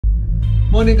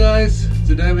Morning guys,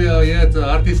 today we are here at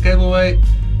Harties Cableway.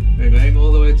 We're going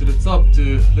all the way to the top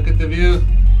to look at the view.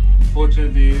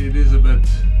 Unfortunately it is a bit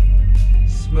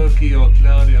smoky or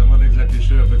cloudy. I'm not exactly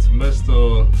sure if it's mist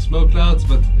or smoke clouds,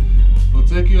 but we'll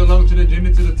take you along to the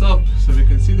journey to the top so we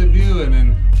can see the view and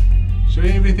then show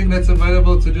you everything that's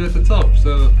available to do at the top.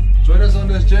 So join us on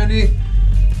this journey.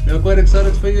 We are quite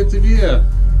excited for you to be here.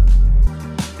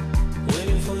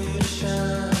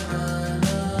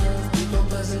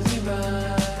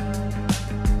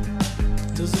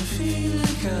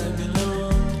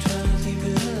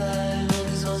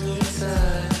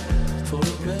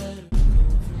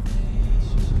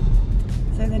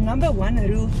 So the number one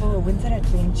rule for a winter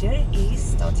adventure is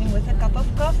starting with a cup of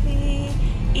coffee.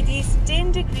 It is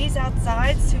 10 degrees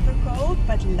outside, super cold,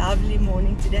 but lovely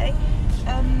morning today.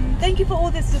 Thank you for all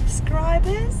the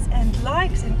subscribers and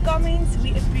likes and comments.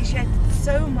 We appreciate it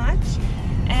so much.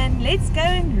 And let's go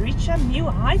and reach some new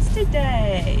heights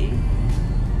today.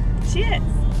 Cheers!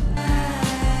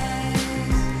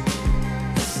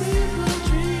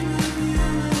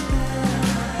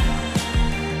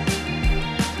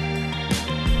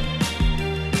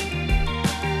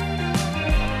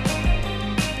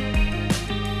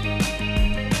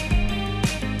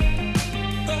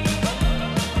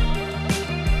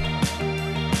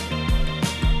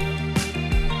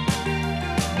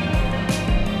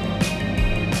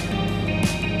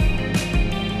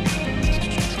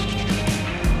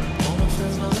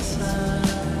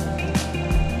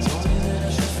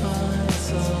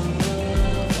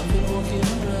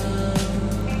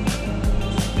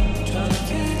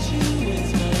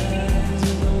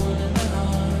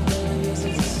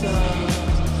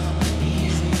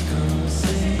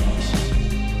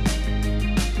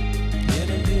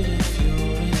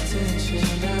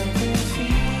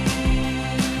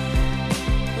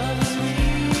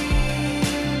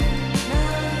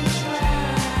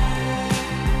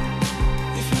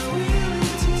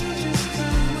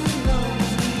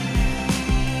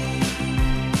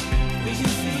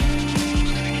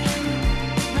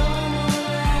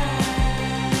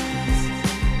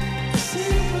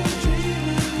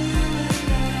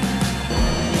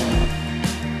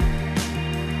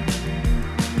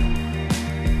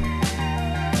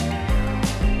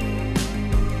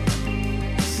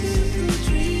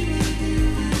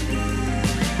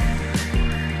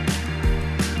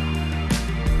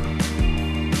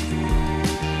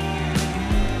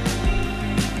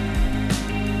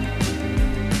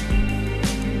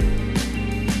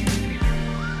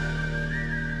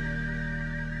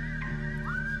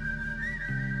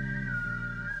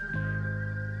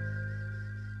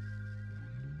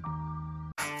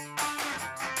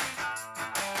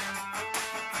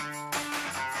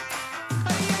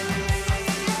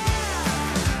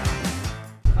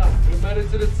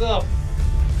 To the top.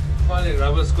 Finding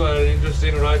rubber's quite an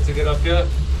interesting ride to get up here.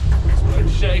 It's quite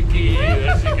shaky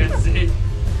as you can see.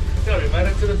 Yeah, we made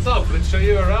it to the top. Let's show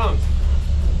you around.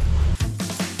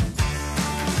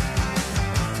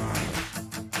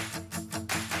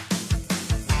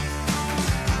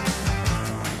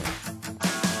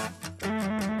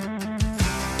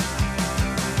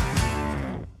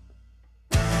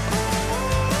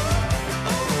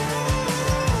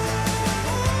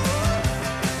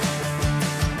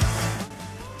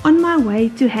 On my way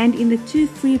to hand in the 2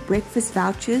 free breakfast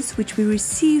vouchers which we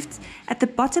received at the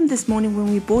bottom this morning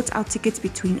when we bought our tickets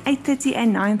between 8:30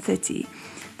 and 9:30.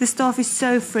 The staff is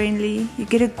so friendly, you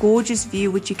get a gorgeous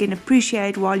view which you can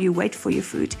appreciate while you wait for your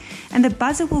food, and the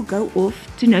buzzer will go off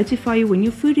to notify you when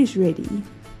your food is ready.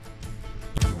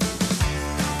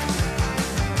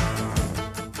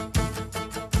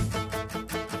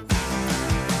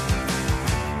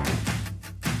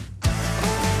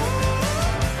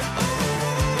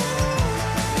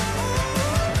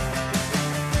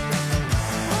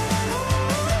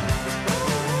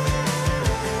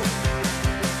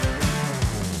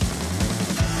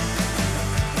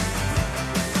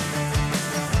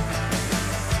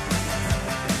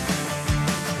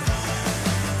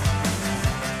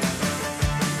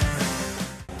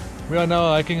 We are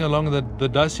now hiking along the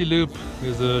Dicey Loop.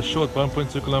 There's a short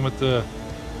 1.2 kilometer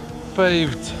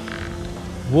paved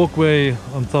walkway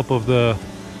on top of the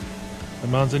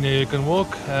mountain here you can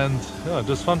walk. And yeah,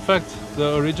 just fun fact,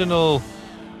 the original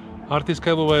Harties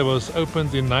Cableway was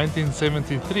opened in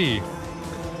 1973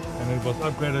 and it was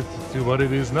upgraded to what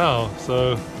it is now.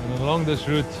 So along this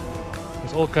route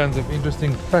there's all kinds of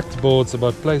interesting fact boards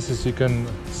about places you can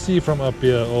see from up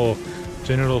here or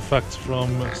general facts from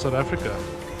South Africa.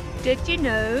 Did you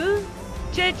know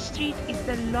Church Street is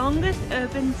the longest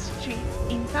urban street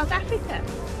in South Africa?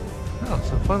 Yeah,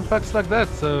 so fun facts like that.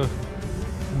 So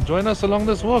join us along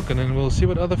this walk, and then we'll see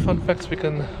what other fun facts we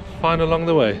can find along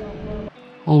the way.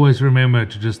 Always remember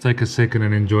to just take a second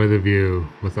and enjoy the view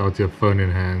without your phone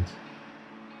in hand.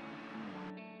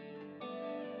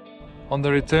 On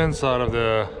the return side of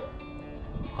the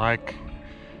hike,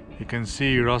 you can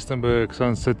see Rustenburg,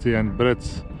 Sun City and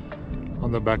Brits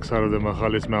on the backside of the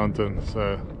Magalies mountain.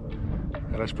 So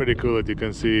that's pretty cool that you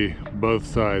can see both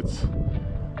sides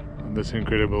on this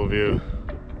incredible view.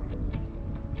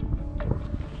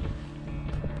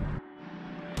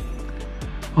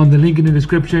 On the link in the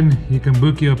description, you can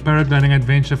book your paragliding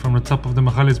adventure from the top of the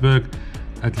Magaliesberg.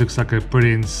 That looks like a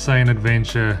pretty insane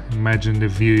adventure. Imagine the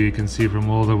view you can see from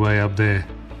all the way up there.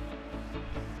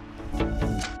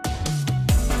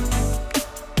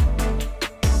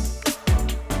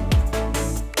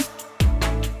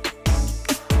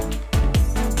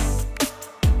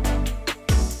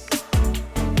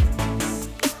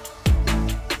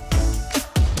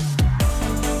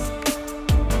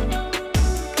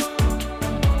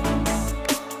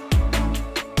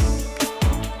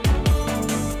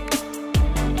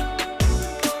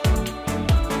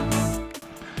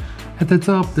 At the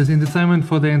top, there's entertainment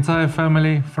for the entire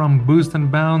family, from boost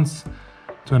and bounce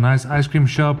to a nice ice cream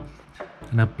shop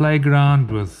and a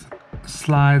playground with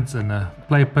slides and a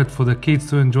play pit for the kids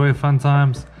to enjoy fun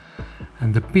times,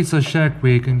 and the pizza shack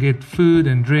where you can get food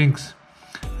and drinks,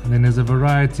 and then there's a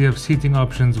variety of seating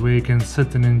options where you can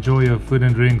sit and enjoy your food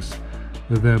and drinks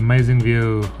with the amazing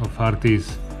view of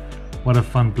Harties. What a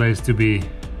fun place to be.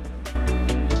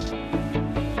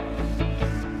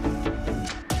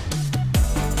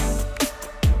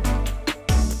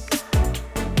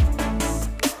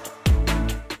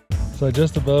 So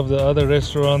just above the other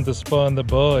restaurant, the spa and the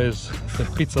bar is the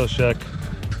pizza shack.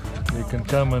 You can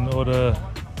come and order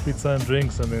pizza and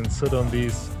drinks and then sit on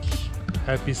these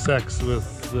happy sacks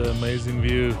with the amazing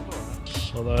view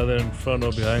either in front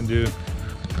or behind you.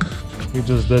 We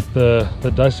just did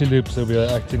the dusty loop, so we are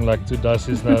acting like two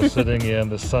dussies now, sitting here in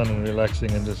the sun and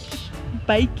relaxing and just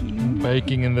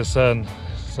baking in the sun.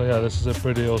 So yeah, this is a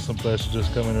pretty awesome place to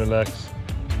just come and relax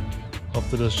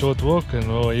after the short walk, and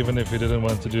or even if you didn't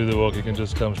want to do the walk, you can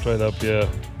just come straight up here,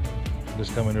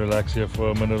 just come and relax here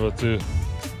for a minute or two.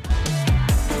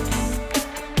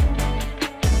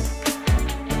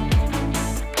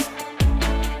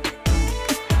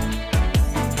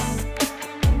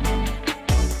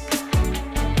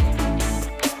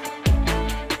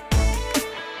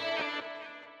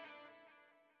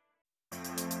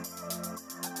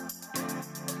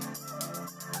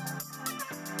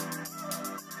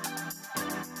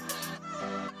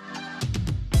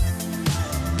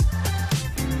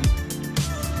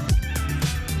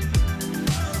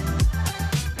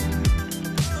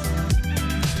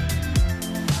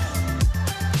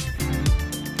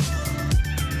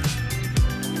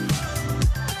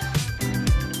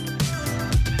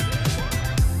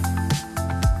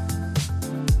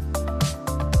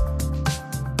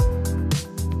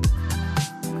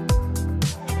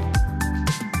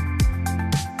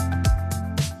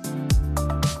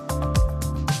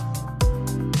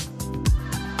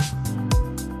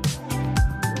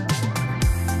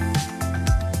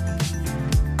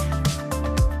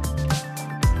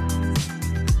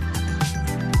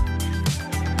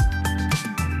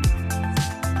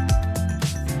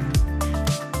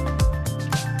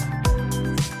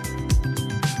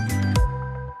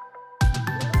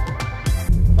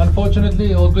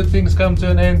 Unfortunately, all good things come to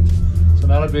an end. So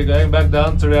now that we're going back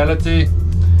down to reality,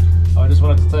 I just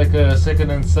wanted to take a second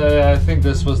and say I think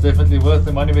this was definitely worth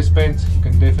the money we spent. You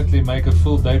can definitely make a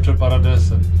full day trip out of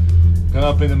this and go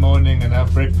up in the morning and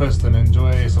have breakfast and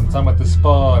enjoy some time at the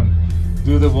spa and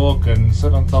do the walk and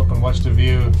sit on top and watch the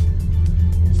view.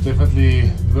 It's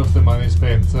definitely worth the money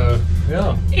spent. So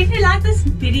yeah. If you like this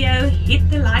video, hit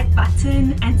the like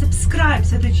button and subscribe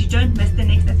so that you don't miss the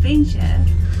next adventure.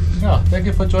 Yeah, thank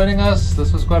you for joining us.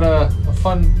 This was quite a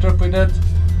fun trip we did.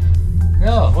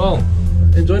 Yeah, well,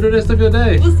 enjoy the rest of your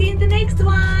day. We'll see you in the next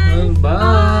one.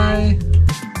 Bye.